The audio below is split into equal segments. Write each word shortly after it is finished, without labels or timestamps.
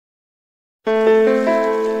Hi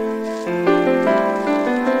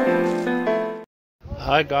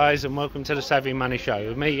guys, and welcome to the Savvy Money Show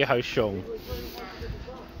with me, your host Sean.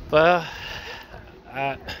 Well,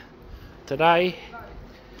 today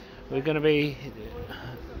we're going to be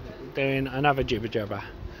doing another jibber jabber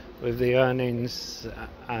with the earnings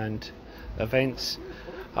and events.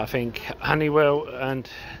 I think Honeywell and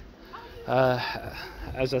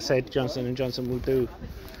as I said, Johnson & Johnson will do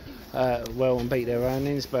well and beat their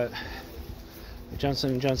earnings, but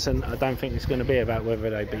Johnson & Johnson, I don't think it's going to be about whether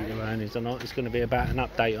they beat their earnings or not. It's going to be about an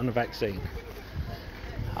update on the vaccine.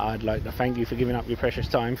 I'd like to thank you for giving up your precious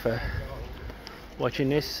time for watching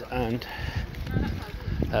this, and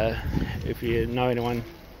if you know anyone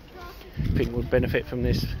you think would benefit from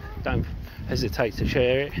this, don't hesitate to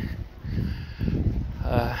share it,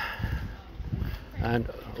 and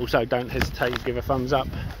also don't hesitate to give a thumbs up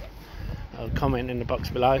or comment in the box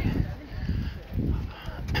below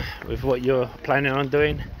with what you're planning on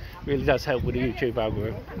doing. It really does help with the YouTube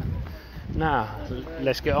algorithm. Now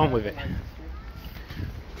let's get on with it.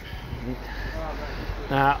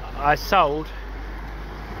 Now, I sold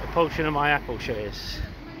a portion of my Apple shares.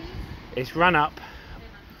 It's run up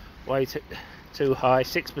way too high,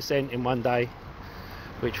 6% in one day,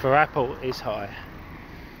 which for Apple is high.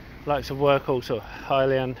 Likes of Workhorse or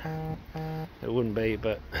highly it wouldn't be,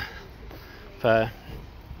 but for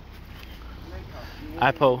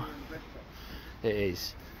Apple it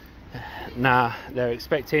is. Now they're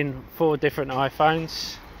expecting 4 different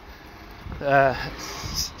iPhones.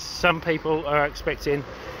 Some people are expecting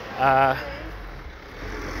a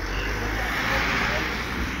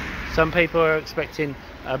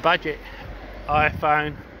budget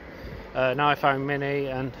iPhone, an iPhone mini,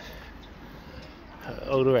 and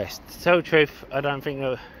all the rest. To tell the truth, I don't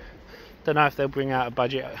know if they'll bring out a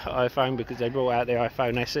budget iPhone, because they brought out the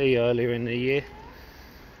iPhone SE earlier in the year,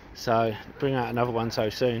 so bring out another one so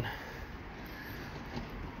soon.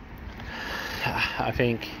 I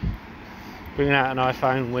think bringing out an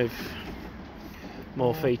iPhone with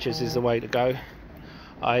more features is the way to go.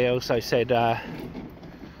 I also said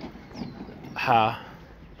how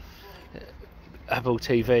Apple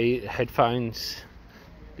TV, headphones,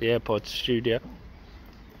 the AirPods Studio,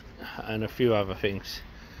 and a few other things.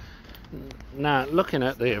 Now, looking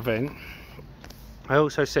at the event, I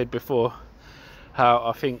also said before how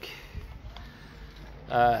I think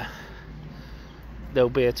there'll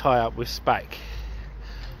be a tie-up with SPAC.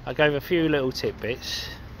 I gave a few little tidbits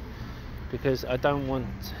because I don't want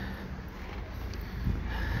to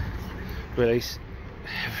release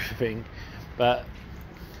everything, but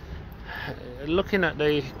looking at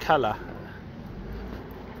the colour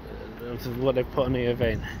of what they've put on the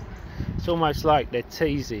event, it's almost like they're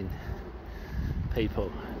teasing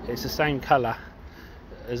people. It's the same colour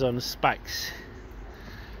as on SPAC's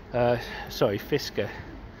Fisker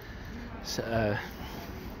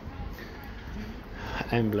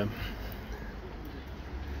emblem.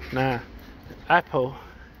 Now, Apple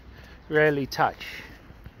rarely touch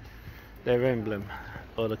their emblem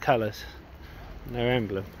or the colours in their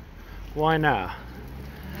emblem. Why now?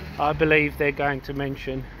 I believe they're going to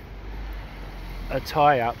mention a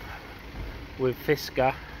tie-up with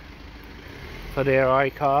Fisker for their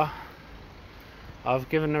iCar. I've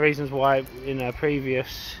given the reasons why in a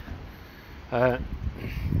previous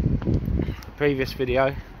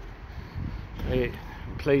video.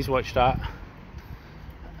 Please watch that.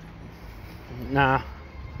 Now,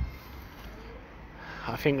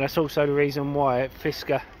 I think that's also the reason why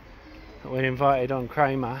Fisker, when invited on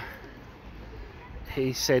Cramer,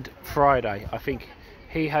 he said Friday. I think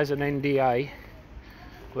he has an NDA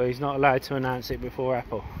where he's not allowed to announce it before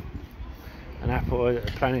Apple, and Apple are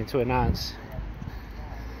planning to announce.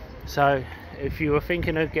 So if you were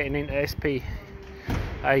thinking of getting into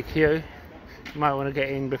SPAQ, you might want to get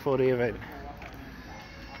in before the event.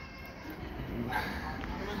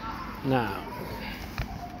 Now,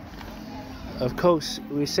 of course,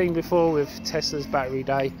 we've seen before with Tesla's Battery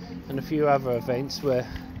Day and a few other events where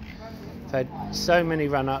they've had so many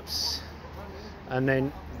run-ups and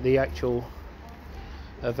then the actual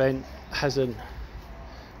event hasn't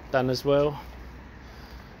done as well,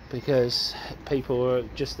 because people were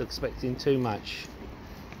just expecting too much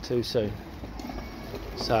too soon.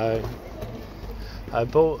 So I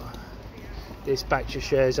bought this batch of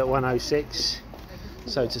shares at 106,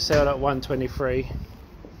 so to sell at 123,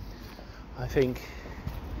 I think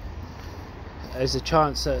there's a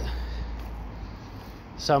chance that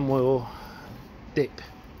some will dip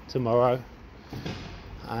tomorrow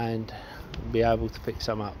and be able to pick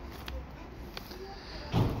some up.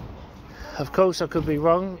 Of course, I could be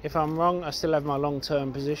wrong. If I'm wrong, I still have my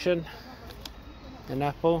long-term position in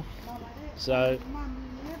Apple. So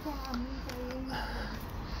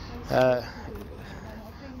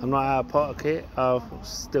I'm not out of pocket, I'll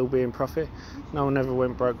still be in profit. No one ever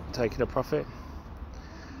went broke taking a profit.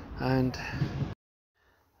 And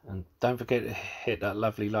don't forget to hit that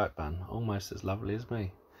lovely like button, almost as lovely as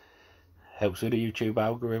me. Helps with the YouTube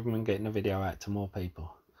algorithm and getting the video out to more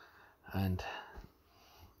people. And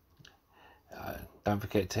don't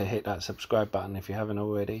forget to hit that subscribe button if you haven't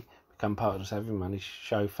already. Become part of the Saving Money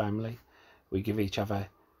Show family. We give each other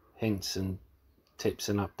hints and tips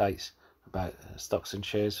and updates about stocks and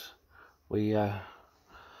shares we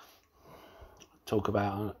talk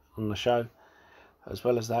about on the show. As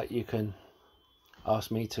well as that, you can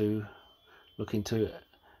ask me to look into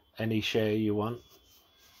any share you want,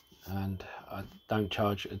 and I don't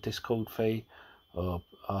charge a Discord fee or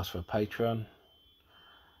ask for a Patreon.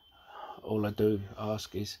 All I do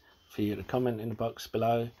ask is for you to comment in the box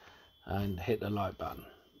below and hit the like button.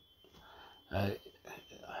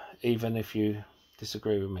 Even if you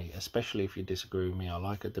disagree with me, especially if you disagree with me, I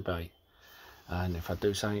like a debate. And if I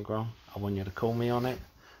do something wrong, I want you to call me on it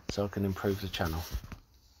so I can improve the channel.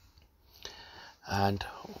 And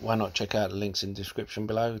why not check out the links in the description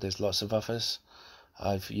below? There's lots of others.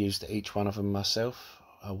 I've used each one of them myself.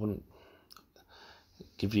 I wouldn't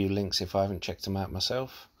give you links if I haven't checked them out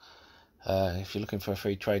myself. If you're looking for a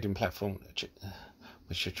free trading platform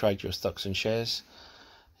which should trade your stocks and shares,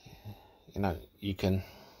 you know, you can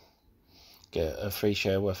get a free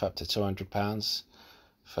share worth up to £200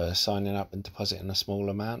 for signing up and depositing a small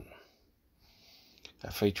amount.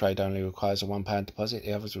 A free trade only requires a £1 deposit.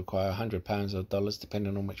 The others require £100 or dollars,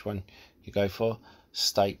 depending on which one you go for.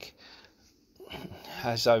 Stake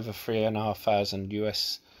has over 3,500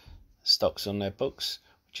 US stocks on their books,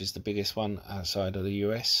 which is the biggest one outside of the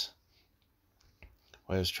US.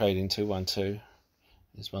 Whereas Trading 212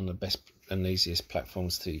 is one of the best and easiest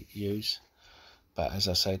platforms to use. But as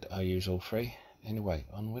I said, I use all three. Anyway,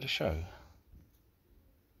 on with the show.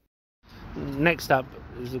 Next up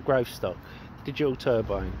is the growth stock, digital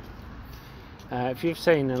turbine. If you've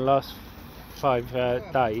seen in the last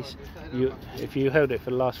 5 days, if you held it for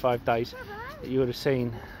the last 5 days, you would have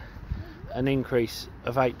seen an increase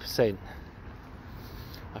of 8%.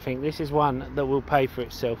 I think this is one that will pay for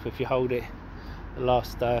itself if you hold it the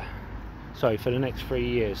last for the next 3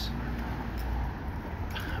 years.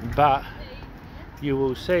 But you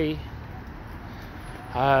will see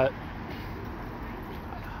over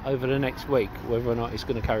the next week whether or not it's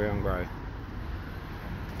going to carry on growing.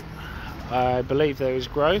 I believe there is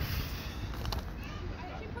growth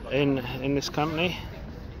in this company.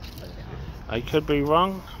 I could be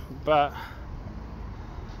wrong, but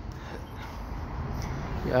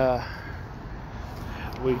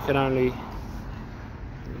we can only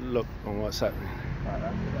look on what's happening.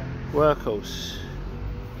 Workhorse.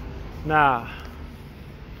 Now,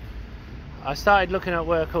 I started looking at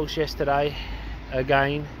Workhorse yesterday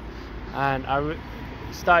again, and I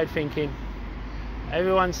started thinking,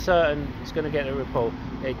 everyone's certain it's going to get a report.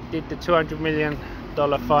 It did the $200 million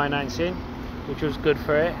financing, which was good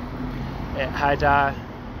for it. It had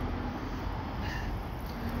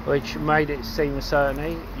which made it seem a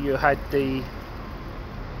certainty. You had the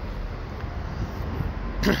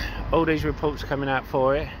all these reports coming out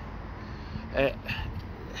for it.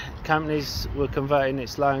 Companies were converting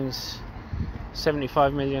its loans,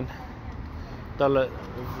 $75 million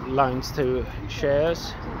loans to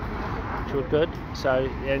shares, which were good. So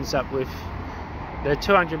it ends up with the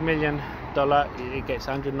 $200 million, it gets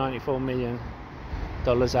 $194 million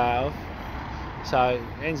out of. So it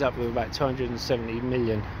ends up with about $270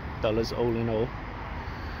 million all in all.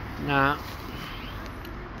 Now,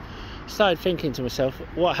 I started thinking to myself,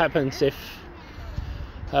 what happens if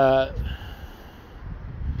 $30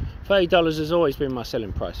 has always been my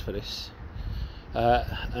selling price for this,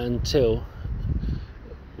 until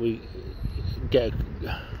we get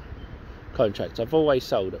a contract. I've always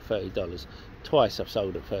sold at $30. Twice I've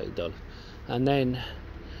sold at $30. And then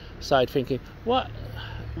started thinking, what,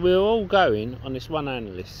 we're all going on this one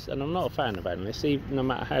analyst, and I'm not a fan of analysts, even no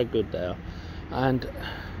matter how good they are. And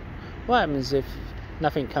what happens if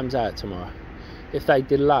nothing comes out tomorrow? If they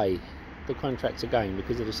delay the contracts again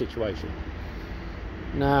because of the situation?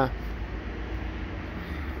 Now,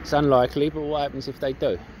 it's unlikely, but what happens if they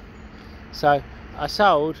do? So I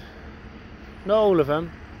sold, not all of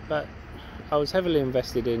them, but I was heavily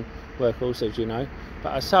invested in Workhorse, as you know,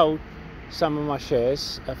 but I sold some of my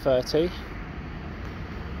shares at 30,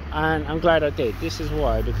 and I'm glad I did. This is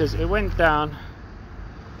why, because it went down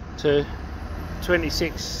to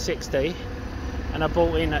 26.60 and I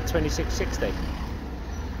bought in at 26.60.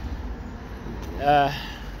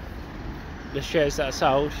 the shares that I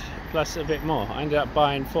sold plus a bit more. I ended up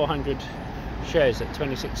buying 400 shares at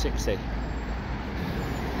 26.60.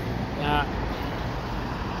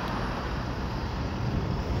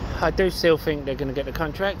 I do still think they're going to get the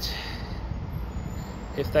contract.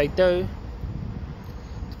 If they do,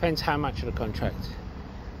 depends how much of the contract.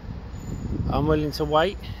 I'm willing to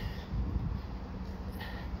wait.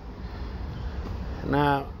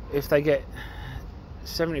 Now, if they get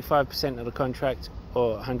 75% of the contract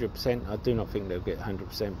or 100%, I do not think they'll get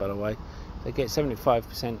 100%, by the way. If they get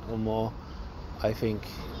 75% or more, I think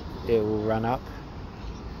it will run up.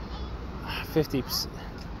 50%,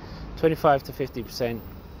 25 to 50%,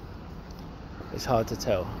 it's hard to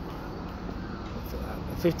tell.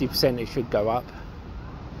 50% it should go up,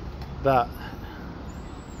 but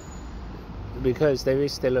because there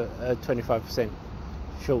is still a 25%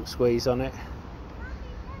 short squeeze on it,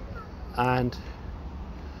 and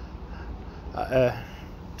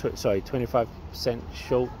 25%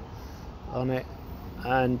 short on it,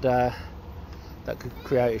 and that could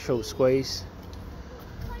create a short squeeze.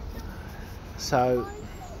 So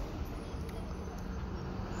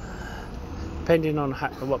depending on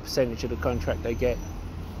what percentage of the contract they get,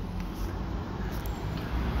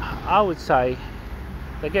 I would say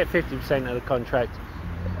they get 50% of the contract,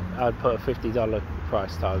 I'd put a $50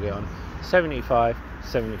 price target on. 75,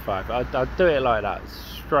 75. I'd do it like that,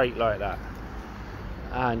 straight like that.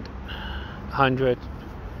 And 100%,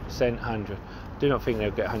 100. Do not think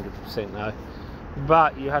they'll get 100% though.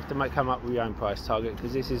 But you have to come up with your own price target,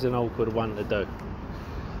 because this is an awkward one to do.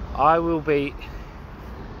 I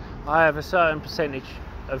have a certain percentage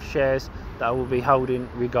of shares that I will be holding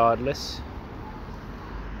regardless.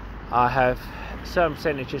 I have a certain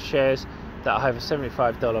percentage of shares that I have a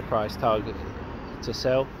 $75 price target to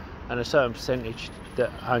sell, and a certain percentage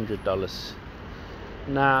that $100.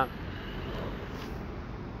 Now,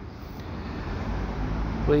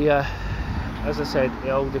 as I said, it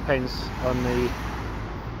all depends on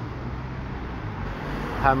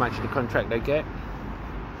how much of the contract they get,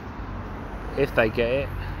 if they get it,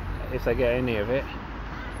 if they get any of it,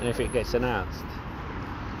 and if it gets announced.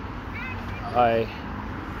 I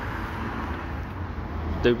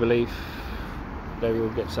do believe they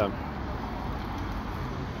will get some.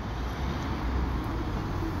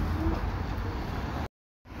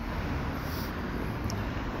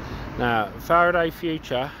 Now, Faraday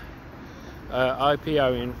Future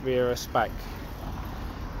IPOing via a SPAC.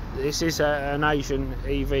 This is an Asian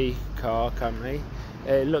EV car company.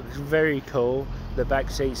 It looks very cool. The back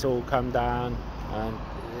seats all come down and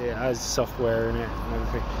it has software in it and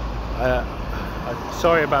everything.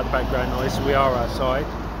 Sorry about the background noise, we are outside.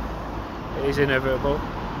 It is inevitable.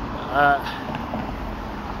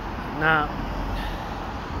 Now,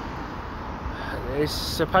 it's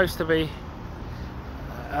supposed to be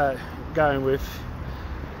going with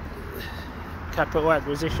Capital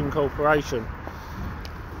Acquisition Corporation,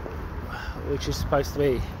 which is supposed to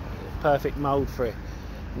be a perfect mould for it.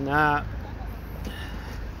 Now,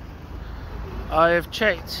 I have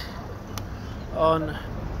checked on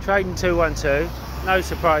Trading 212. No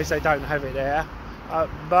surprise they don't have it there,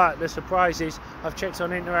 but the surprise is I've checked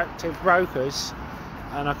on Interactive Brokers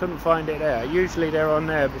and I couldn't find it there. Usually they're on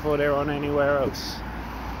there before they're on anywhere else,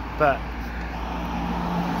 but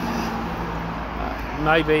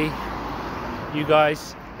maybe you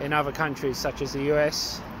guys in other countries such as the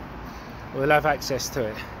US will have access to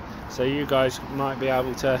it, so you guys might be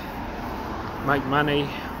able to make money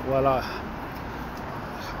while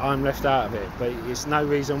I'm left out of it. But it's no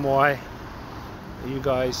reason why you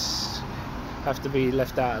guys have to be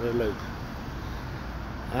left out of the loop.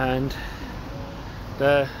 And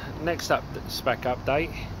the next SPAC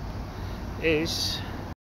update is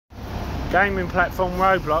gaming platform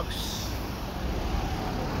Roblox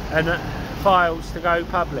and files to go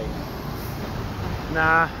public.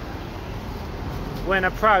 Now, when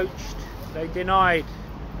approached, they denied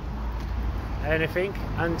anything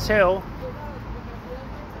until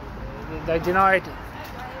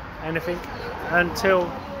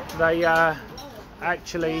they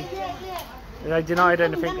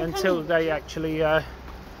actually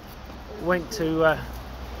went to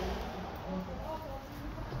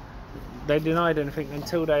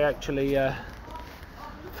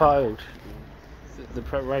filed the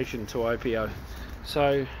preparation to IPO.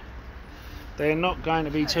 So they're not going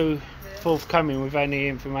to be too forthcoming with any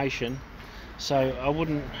information, so I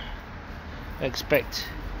wouldn't expect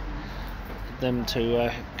them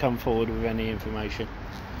to come forward with any information.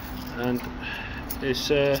 And it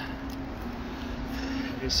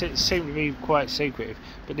seemed to be quite secretive,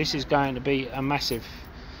 but this is going to be a massive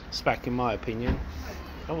SPAC in my opinion.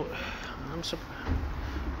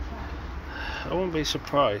 I wouldn't be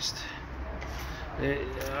surprised.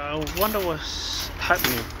 I wonder what's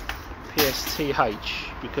happening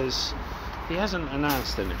PSTH, because he hasn't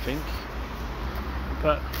announced anything.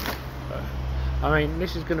 But I mean,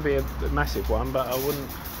 this is going to be a massive one, but I wouldn't.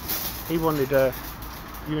 He wanted a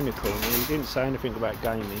unicorn and he didn't say anything about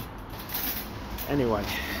gaming. Anyway,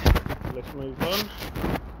 let's move on.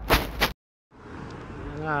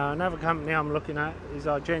 Now, another company I'm looking at is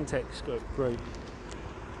our Gentex group.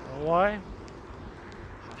 Why?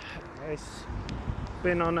 It's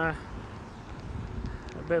been on a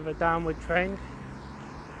bit of a downward trend,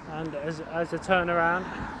 and as a turnaround,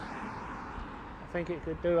 I think it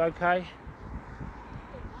could do okay.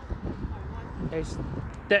 It's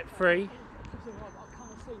debt free,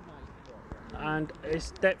 and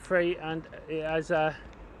it has a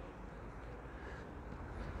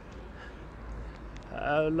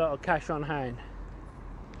lot of cash on hand,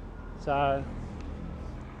 so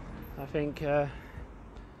I think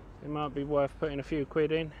it might be worth putting a few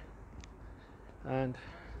quid in. And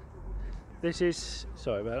this is,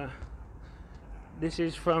 sorry about that, this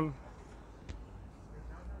is from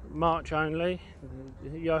March only.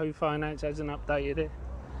 Yahoo Finance hasn't updated it.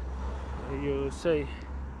 You'll see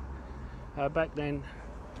back then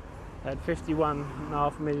had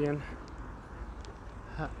 51.5 million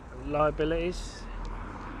liabilities.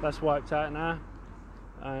 That's wiped out now,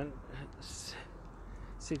 and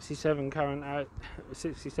 67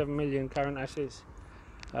 million current assets.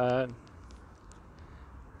 Total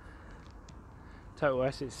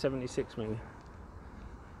assets 76 million.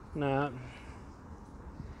 Now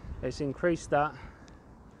it's increased that,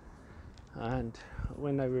 and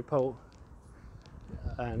when they report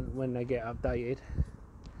and when they get updated,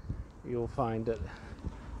 you'll find that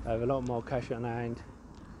they have a lot more cash on hand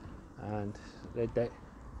and their debt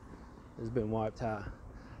has been wiped out.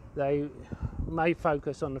 They may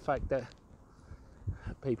focus on the fact that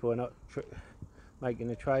people are not making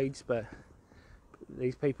the trades, but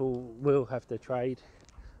these people will have to trade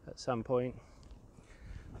at some point.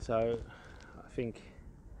 So I think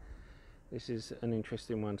this is an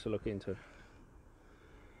interesting one to look into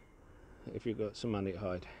if you've got some money to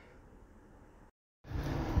hide.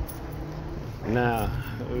 Now,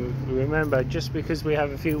 remember, just because we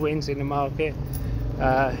have a few wins in the market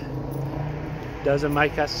doesn't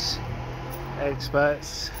make us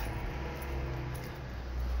experts.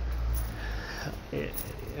 You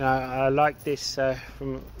know, I like this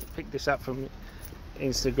picked this up from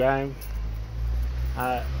Instagram.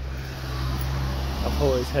 I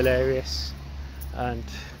thought it was hilarious, and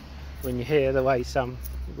when you hear the way some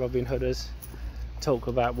Robin Hooders talk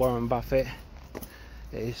about Warren Buffett,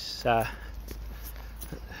 it's I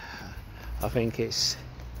think it's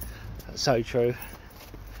so true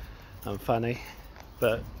and funny.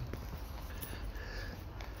 But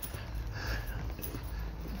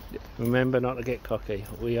remember not to get cocky.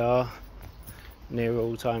 We are near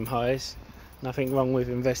all-time highs. Nothing wrong with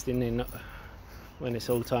investing in when it's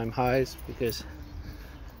all-time highs, because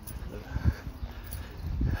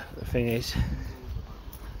the thing is,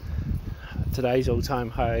 today's all-time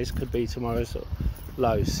highs could be tomorrow's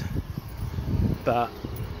lows. But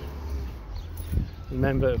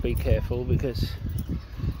remember to be careful, because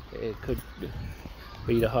it could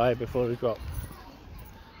be the high before the drop.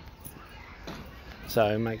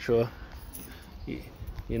 So make sure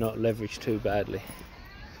you're not leveraged too badly,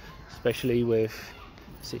 especially with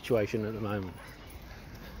the situation at the moment.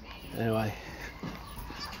 Anyway,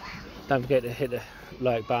 don't forget to hit the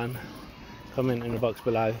like button, comment in the box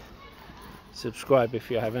below, subscribe if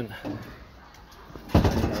you haven't,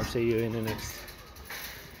 and I'll see you in the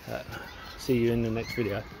next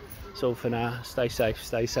video. That's all for now. Stay safe,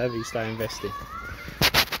 stay savvy, stay investing.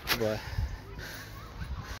 Bye.